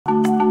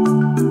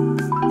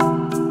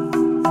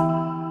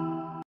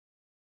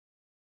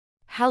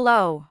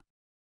Hello.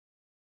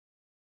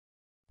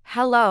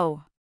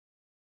 Hello.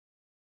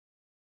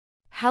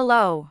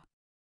 Hello.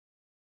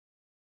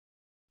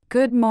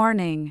 Good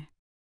morning.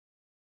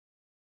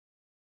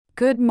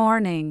 Good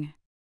morning.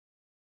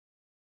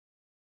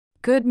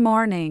 Good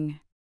morning.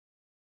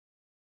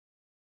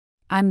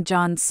 I'm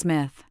John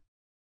Smith.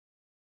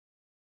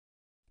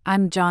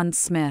 I'm John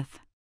Smith.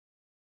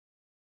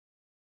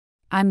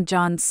 I'm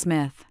John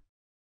Smith.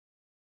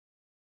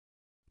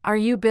 Are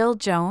you Bill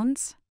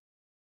Jones?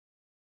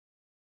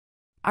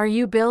 Are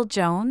you Bill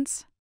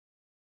Jones?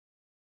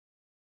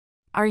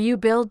 Are you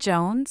Bill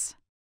Jones?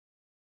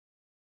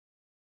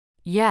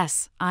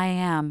 Yes, I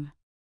am.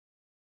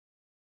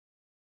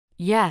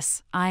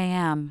 Yes, I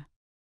am.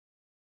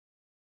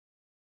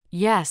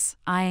 Yes,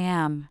 I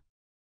am.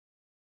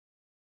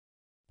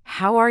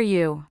 How are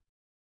you?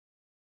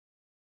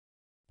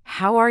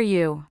 How are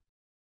you?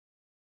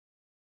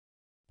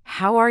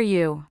 How are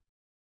you?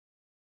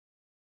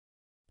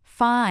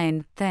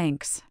 Fine,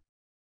 thanks.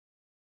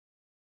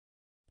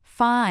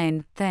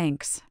 Fine,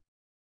 thanks.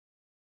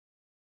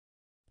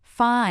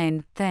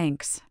 Fine,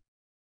 thanks.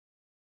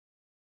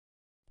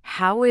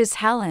 How is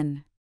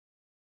Helen?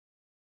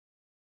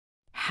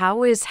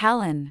 How is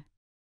Helen?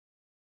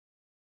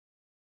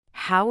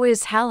 How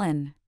is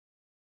Helen?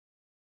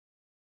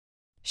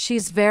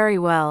 She's very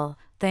well,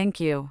 thank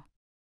you.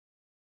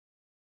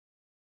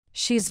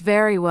 She's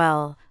very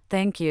well,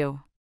 thank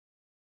you.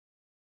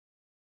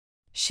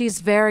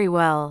 She's very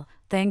well,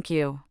 thank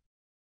you.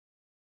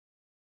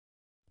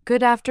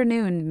 Good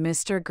afternoon,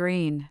 Mr.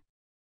 Green.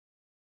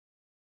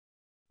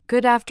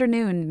 Good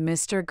afternoon,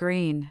 Mr.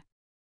 Green.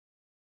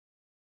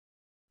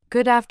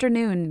 Good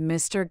afternoon,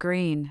 Mr.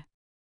 Green.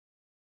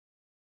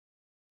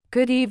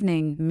 Good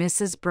evening,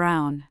 Mrs.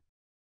 Brown.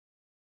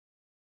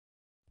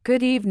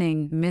 Good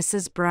evening,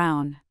 Mrs.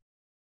 Brown.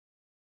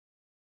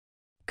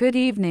 Good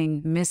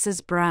evening,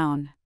 Mrs.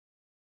 Brown.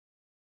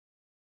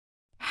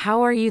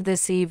 How are you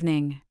this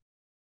evening?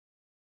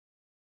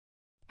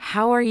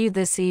 How are you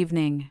this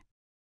evening?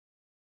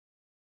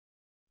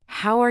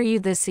 How are you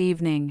this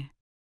evening?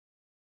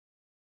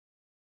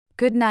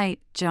 Good night,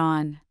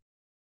 John.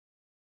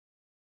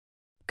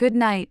 Good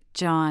night,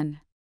 John.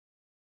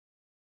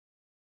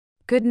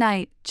 Good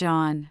night,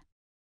 John.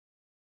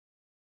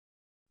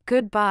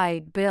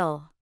 Goodbye,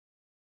 Bill.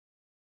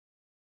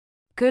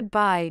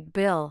 Goodbye,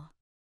 Bill.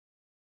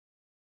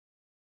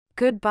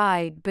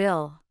 Goodbye,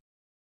 Bill.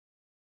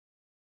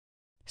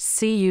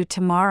 See you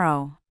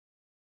tomorrow.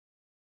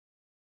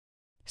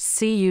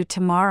 See you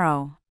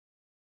tomorrow.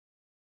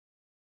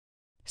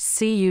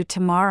 See you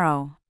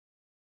tomorrow.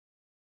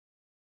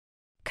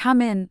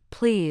 Come in,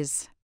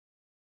 please.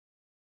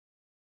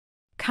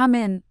 Come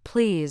in,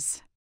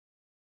 please.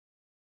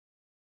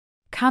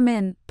 Come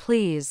in,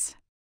 please.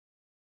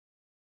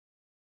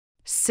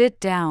 Sit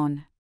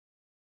down.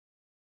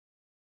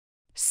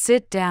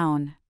 Sit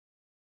down.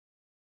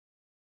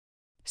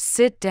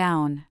 Sit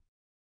down.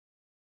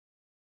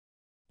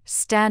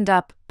 Stand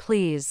up,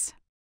 please.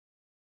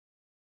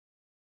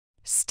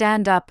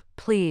 Stand up,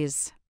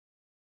 please.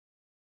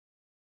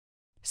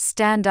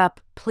 Stand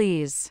up,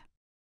 please.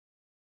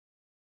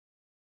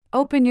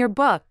 Open your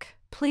book,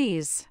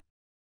 please.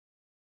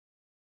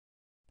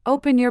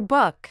 Open your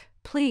book,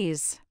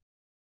 please.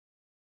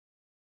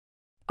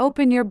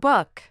 Open your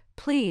book,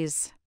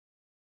 please.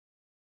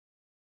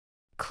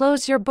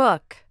 Close your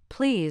book,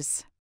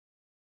 please.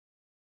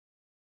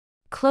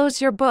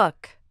 Close your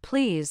book,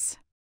 please.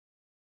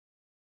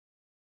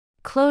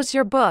 Close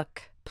your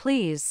book,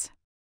 please.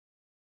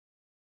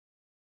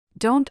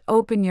 Don't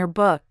open your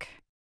book.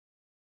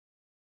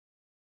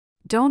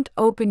 Don't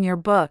open your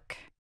book.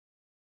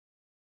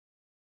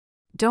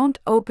 Don't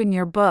open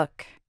your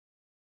book.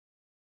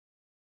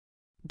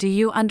 Do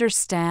you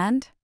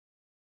understand?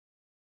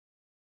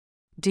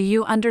 Do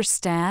you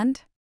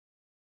understand?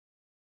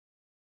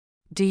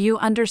 Do you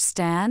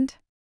understand?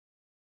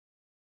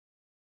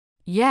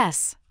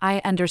 Yes,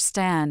 I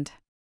understand.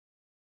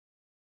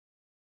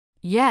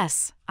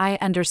 Yes, I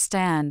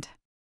understand.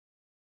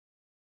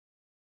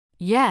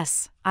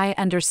 Yes, I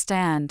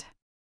understand.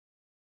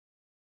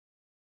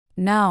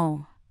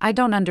 No, I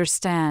don't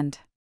understand.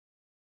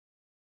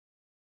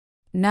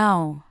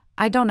 No,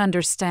 I don't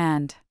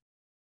understand.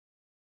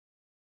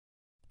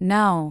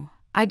 No,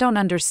 I don't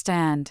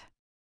understand.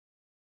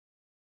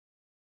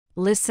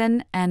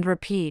 Listen and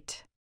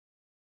repeat.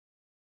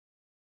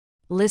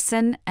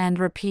 Listen and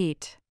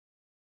repeat.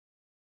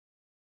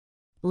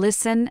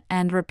 Listen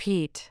and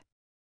repeat.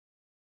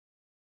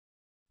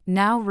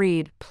 Now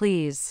read,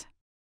 please.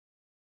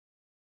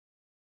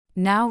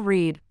 Now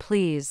read,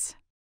 please.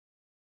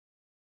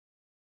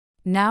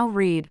 Now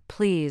read,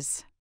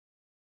 please.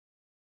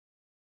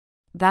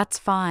 That's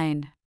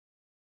fine.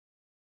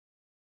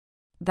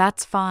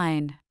 That's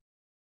fine.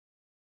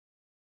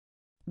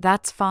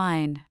 That's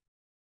fine.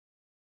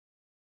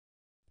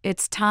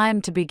 It's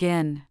time to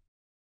begin.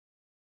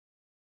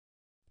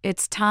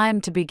 It's time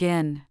to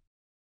begin.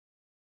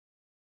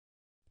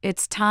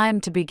 It's time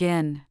to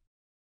begin.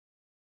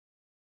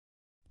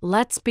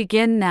 Let's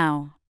begin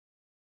now.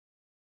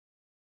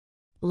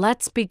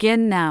 Let's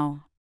begin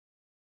now.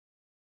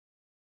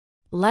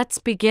 Let's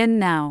begin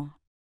now.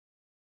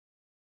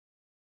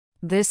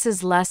 This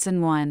is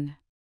lesson 1.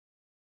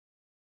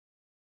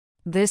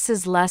 This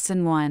is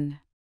lesson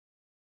 1.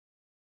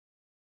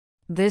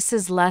 This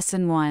is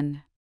lesson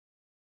 1.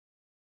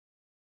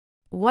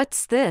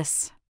 What's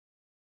this?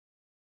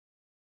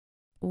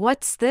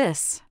 What's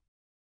this?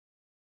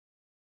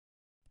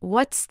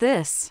 What's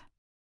this?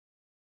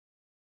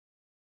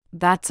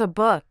 That's a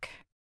book.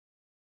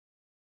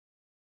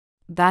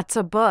 That's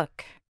a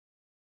book.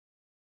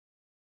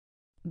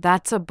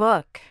 That's a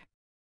book.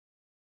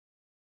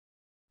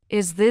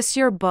 Is this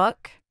your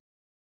book?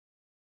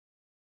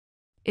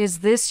 Is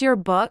this your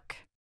book?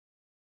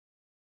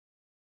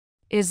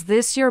 Is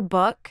this your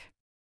book?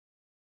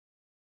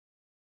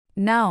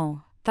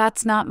 No,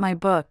 that's not my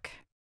book.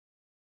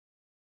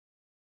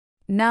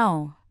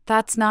 No,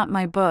 that's not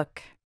my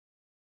book.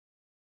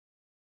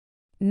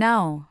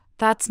 No,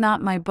 that's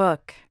not my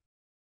book.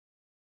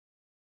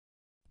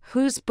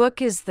 Whose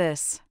book is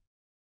this?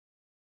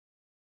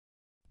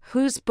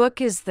 Whose book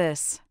is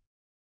this?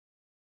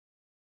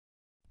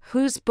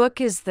 Whose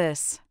book is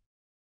this?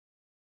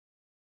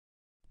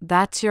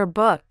 That's your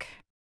book.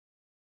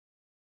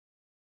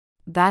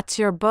 That's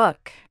your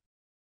book.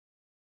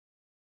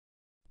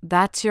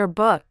 That's your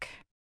book.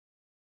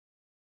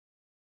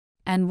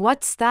 And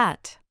what's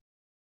that?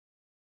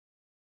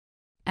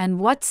 And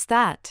what's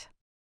that?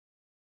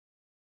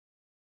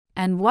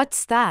 And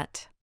what's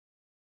that?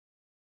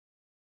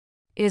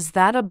 Is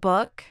that a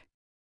book?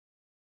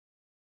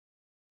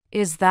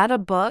 Is that a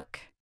book?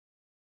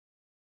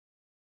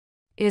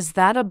 Is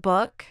that a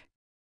book?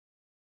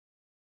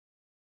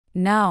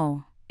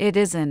 No, it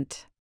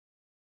isn't.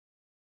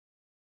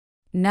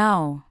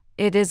 No,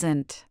 it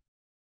isn't.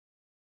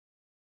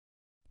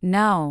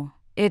 No,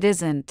 it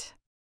isn't.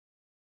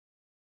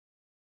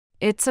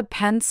 It's a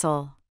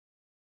pencil.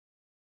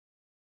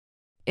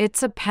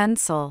 It's a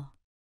pencil.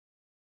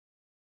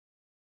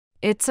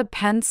 It's a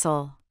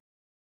pencil.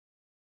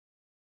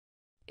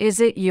 Is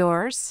it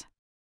yours?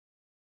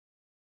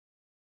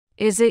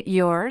 Is it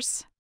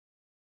yours?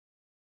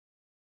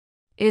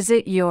 Is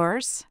it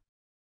yours?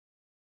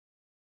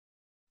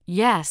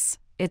 Yes,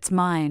 it's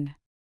mine.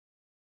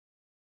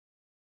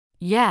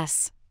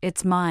 Yes,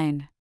 it's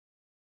mine.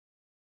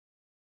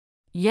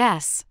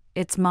 Yes,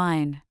 it's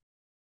mine.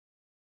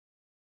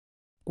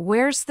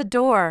 Where's the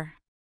door?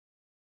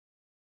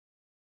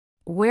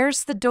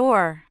 Where's the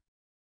door?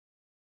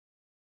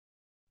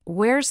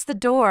 Where's the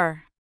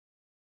door?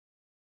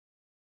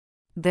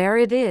 There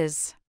it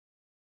is.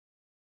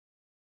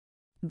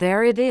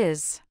 There it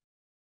is.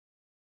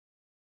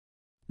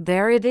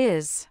 There it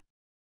is.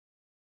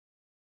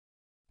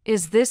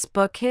 Is this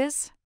book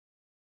his?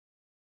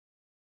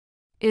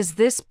 Is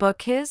this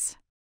book his?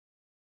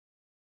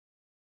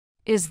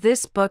 Is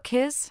this book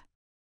his?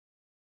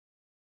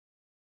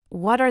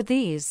 What are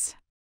these?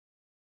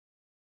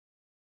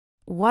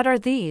 What are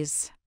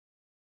these?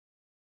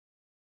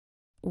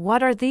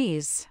 What are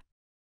these?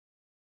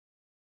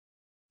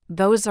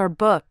 Those are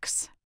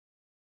books.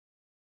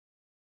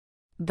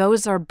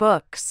 Those are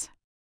books.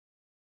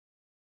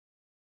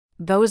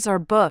 Those are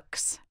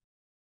books.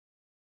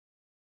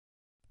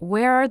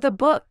 Where are the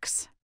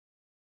books?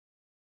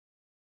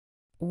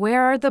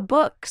 Where are the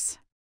books?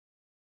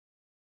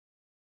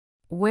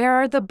 Where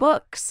are the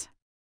books?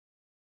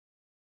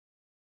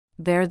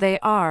 There they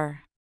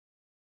are.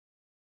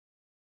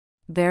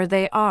 There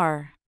they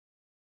are.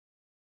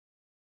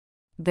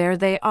 There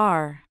they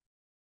are.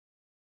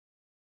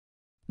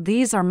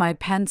 These are my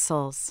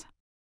pencils.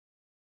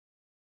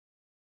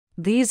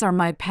 These are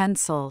my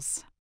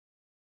pencils.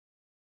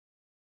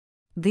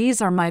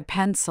 These are my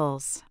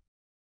pencils.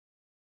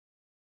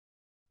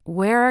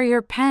 Where are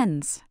your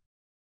pens?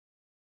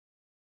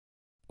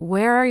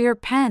 Where are your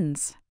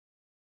pens?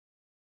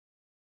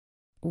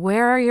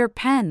 Where are your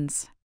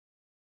pens?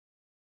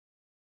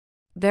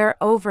 They're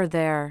over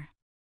there.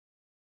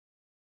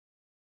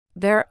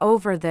 They're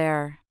over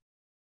there.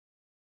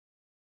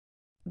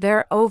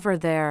 They're over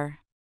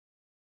there.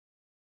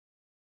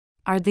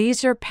 Are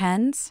these your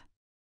pens?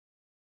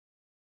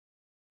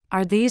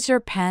 Are these your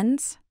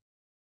pens?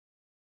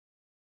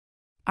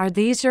 Are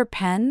these your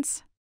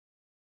pens?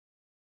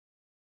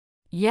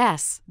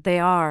 Yes, they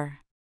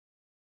are.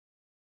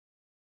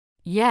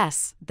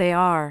 Yes, they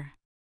are.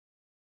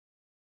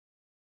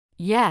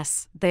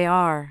 Yes, they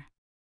are.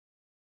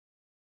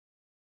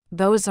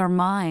 Those are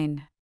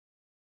mine.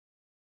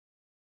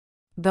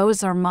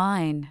 Those are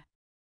mine.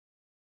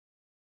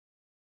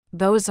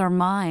 Those are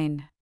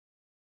mine.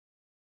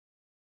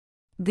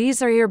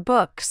 These are your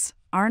books,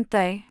 aren't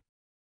they?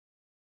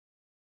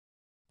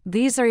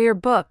 These are your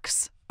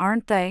books,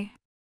 aren't they?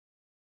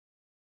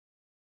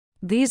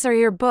 These are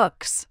your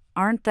books,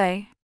 aren't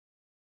they?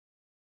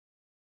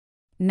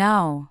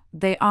 No,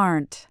 they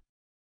aren't.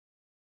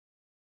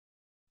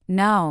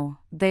 No,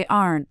 they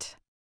aren't.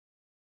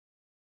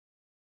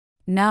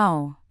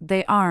 No,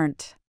 they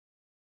aren't.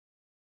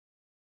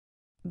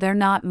 They're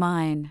not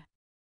mine.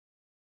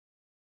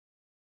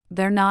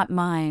 They're not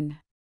mine.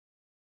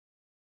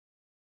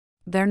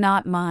 they're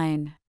not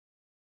mine.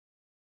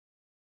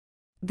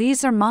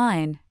 These are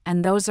mine,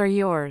 and those are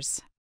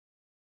yours.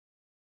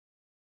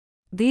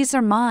 These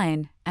are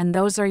mine, and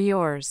those are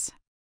yours.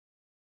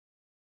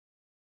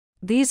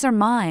 These are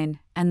mine,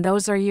 and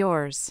those are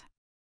yours.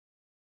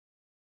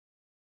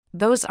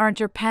 Those aren't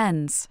your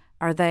pens,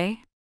 are they?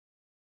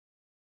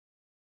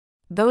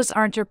 Those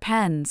aren't your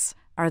pens,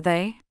 are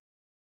they?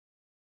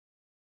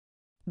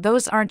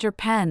 Those aren't your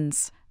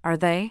pens, are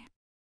they?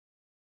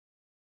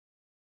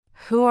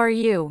 Who are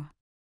you?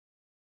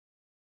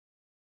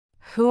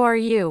 Who are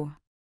you?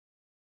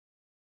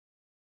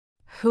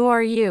 Who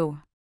are you?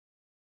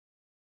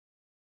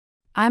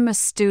 I'm a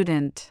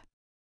student.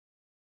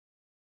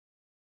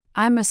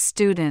 I'm a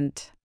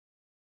student.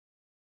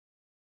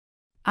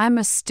 I'm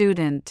a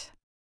student.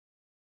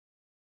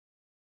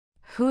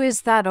 Who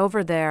is that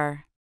over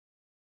there?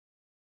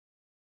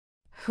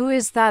 Who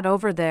is that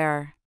over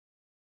there?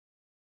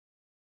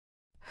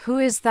 Who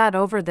is that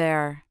over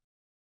there?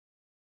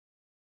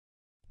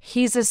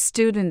 He's a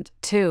student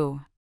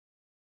too.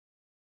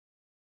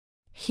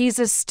 He's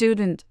a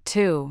student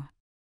too.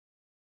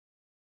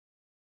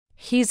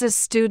 He's a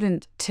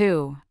student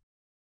too.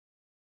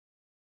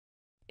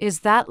 Is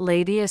that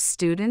lady a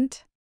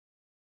student?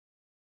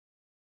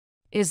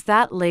 Is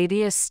that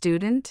lady a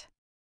student?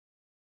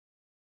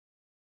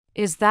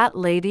 Is that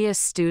lady a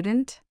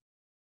student?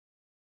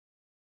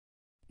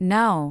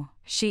 No,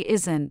 she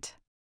isn't.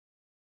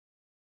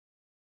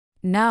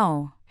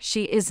 No,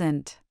 she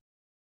isn't.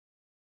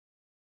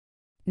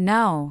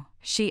 No,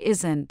 she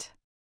isn't.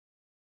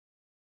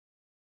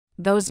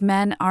 Those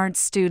men aren't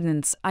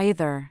students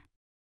either.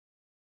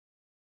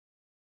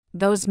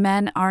 Those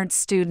men aren't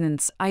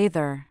students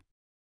either.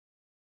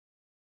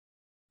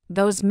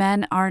 Those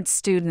men aren't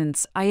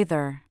students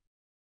either.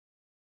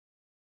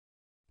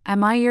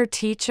 Am I your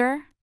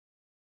teacher?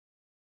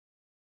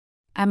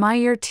 Am I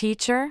your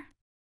teacher?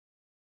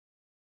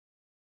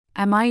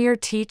 Am I your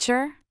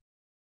teacher?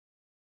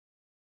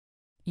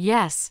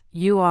 Yes,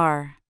 you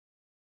are.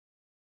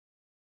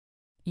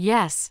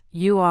 Yes,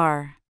 you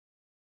are.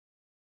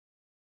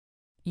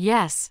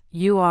 Yes,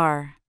 you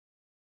are.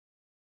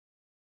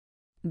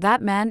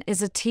 That man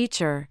is a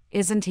teacher,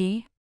 isn't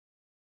he?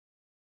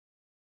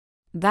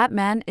 That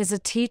man is a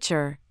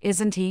teacher,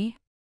 isn't he?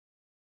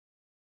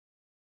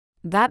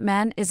 That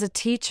man is a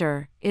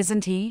teacher,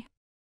 isn't he?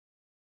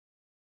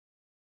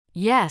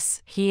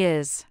 Yes, he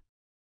is.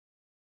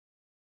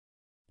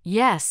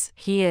 Yes,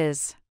 he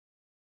is.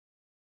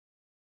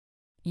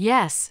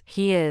 Yes,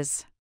 he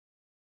is.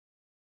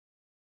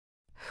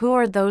 Who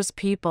are those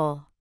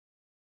people?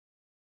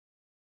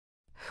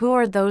 Who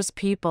are those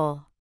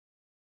people?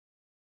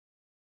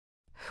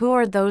 Who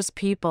are those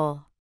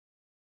people?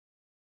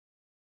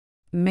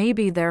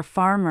 Maybe they're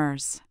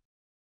farmers.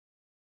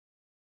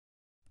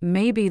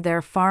 Maybe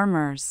they're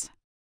farmers.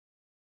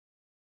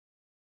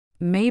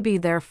 Maybe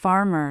they're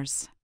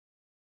farmers.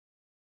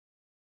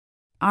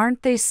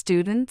 Aren't they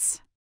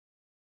students?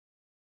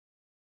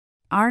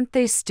 Aren't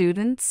they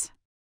students?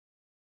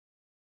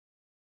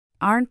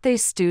 Aren't they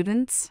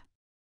students?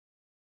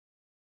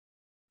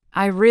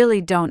 I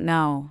really don't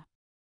know.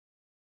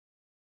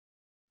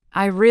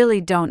 I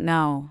really don't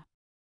know.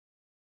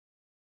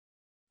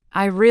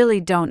 I really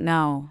don't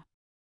know.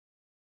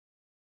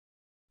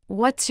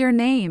 What's your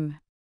name?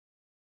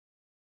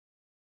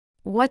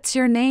 What's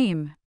your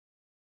name?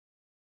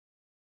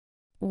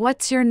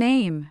 What's your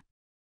name?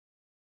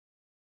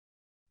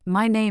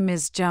 My name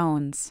is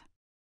Jones.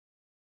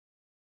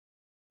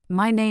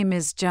 My name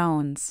is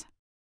Jones.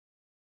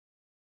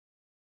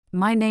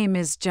 My name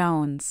is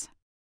Jones.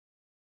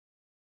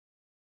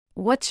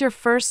 What's your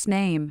first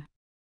name?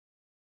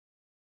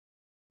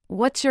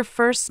 What's your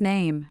first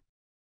name?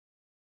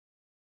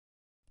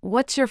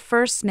 What's your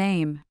first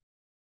name?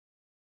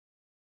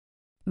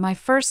 My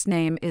first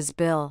name is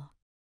Bill.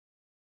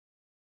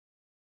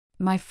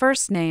 My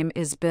first name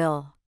is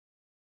Bill.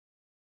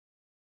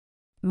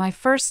 My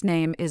first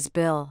name is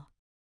Bill.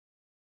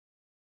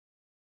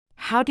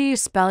 How do you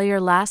spell your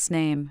last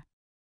name?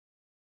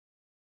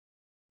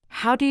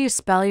 How do you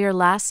spell your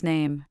last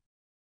name?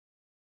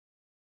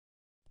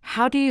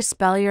 How do you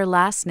spell your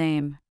last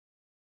name?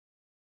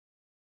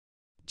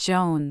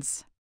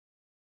 Jones.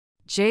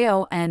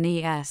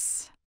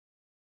 Jones.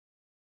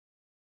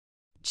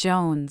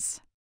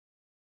 Jones.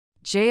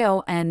 Jones.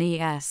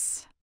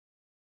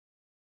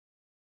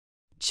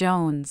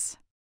 Jones.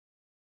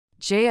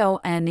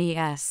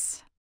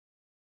 Jones.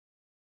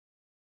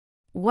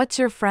 What's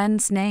your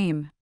friend's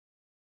name?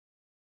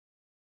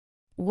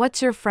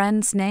 What's your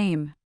friend's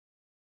name?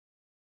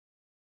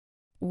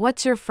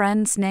 What's your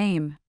friend's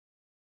name?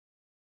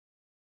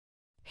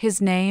 His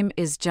name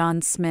is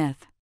John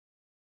Smith.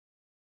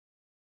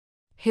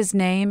 His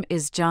name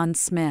is John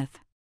Smith.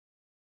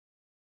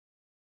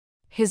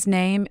 His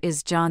name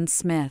is John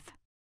Smith.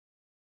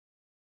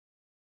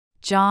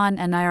 John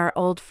and I are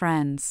old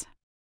friends.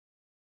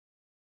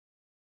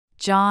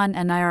 John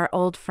and I are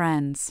old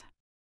friends.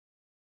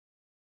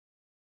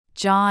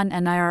 John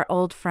and I are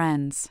old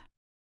friends.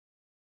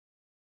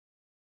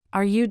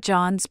 Are you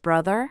John's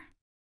brother?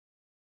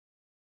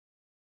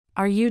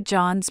 Are you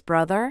John's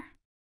brother?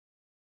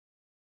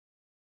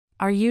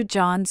 Are you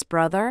John's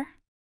brother?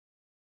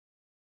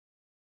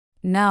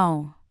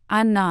 No,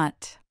 I'm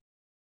not.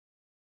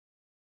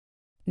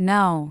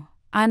 No,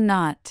 I'm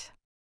not.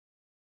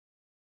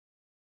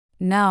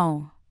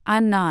 No,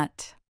 I'm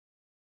not.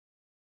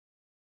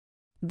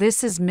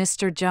 This is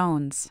Mr.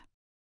 Jones.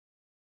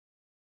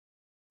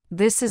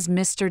 This is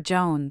Mr.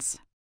 Jones.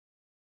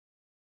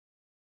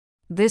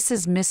 This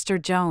is Mr.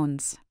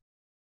 Jones.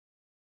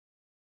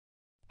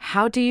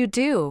 How do you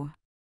do?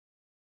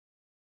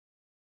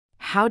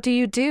 How do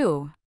you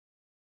do?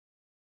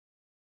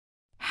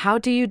 How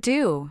do you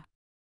do?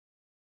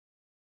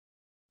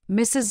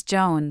 Mrs.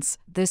 Jones,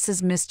 this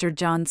is Mr.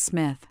 John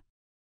Smith.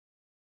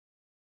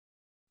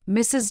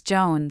 Mrs.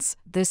 Jones,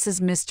 this is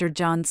Mr.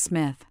 John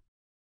Smith.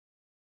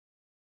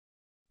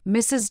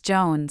 Mrs.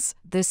 Jones,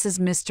 this is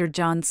Mr.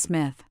 John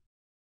Smith.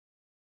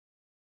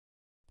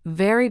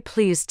 Very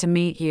pleased to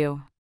meet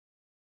you.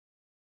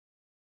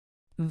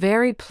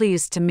 Very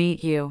pleased to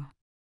meet you.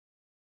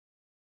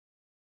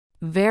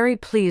 Very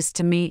pleased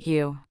to meet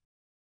you.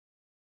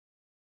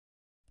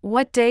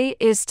 What day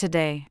is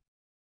today?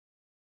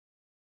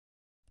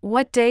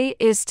 What day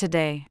is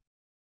today?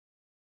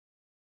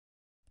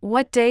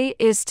 What day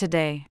is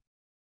today?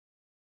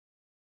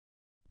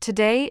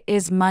 Today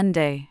is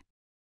Monday.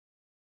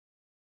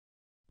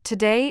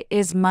 Today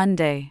is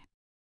Monday.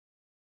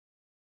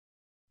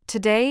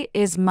 Today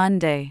is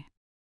Monday.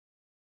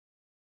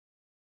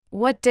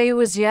 What day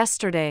was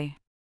yesterday?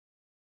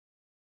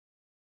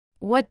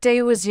 What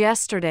day was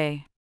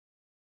yesterday?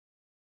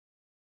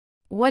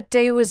 What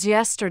day was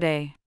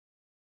yesterday?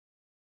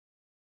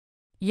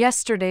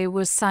 Yesterday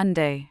was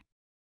Sunday.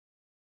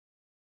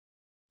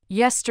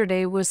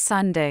 Yesterday was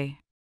Sunday.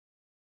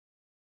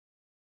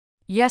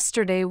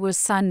 Yesterday was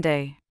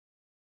Sunday.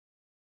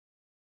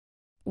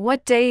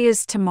 What day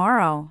is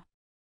tomorrow?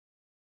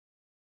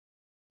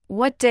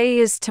 What day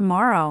is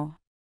tomorrow?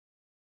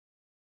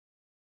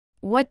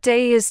 What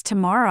day is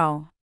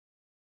tomorrow?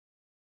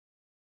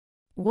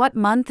 What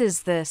month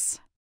is this?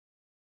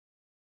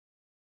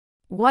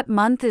 What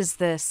month is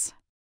this?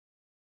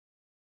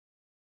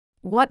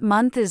 What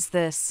month is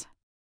this?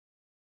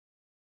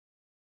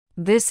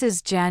 This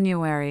is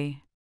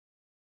January.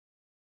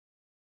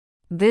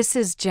 This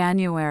is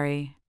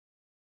January.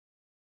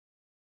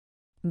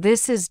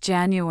 This is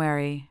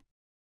January.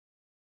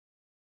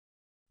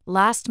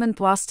 Last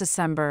month was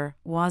December,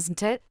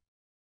 wasn't it?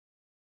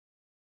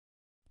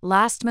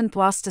 Last month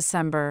was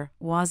December,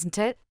 wasn't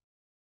it?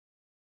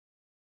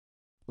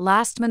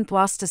 Last month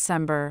was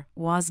December,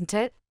 wasn't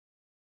it?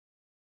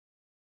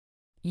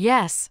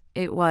 Yes,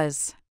 it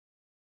was.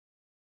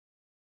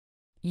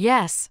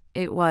 Yes,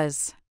 it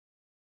was.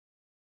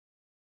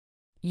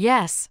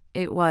 Yes,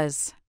 it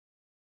was.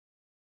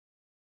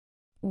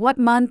 What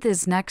month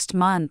is next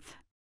month?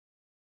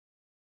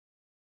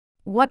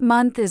 What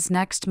month is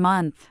next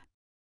month?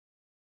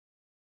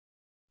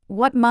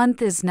 What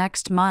month is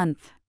next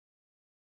month?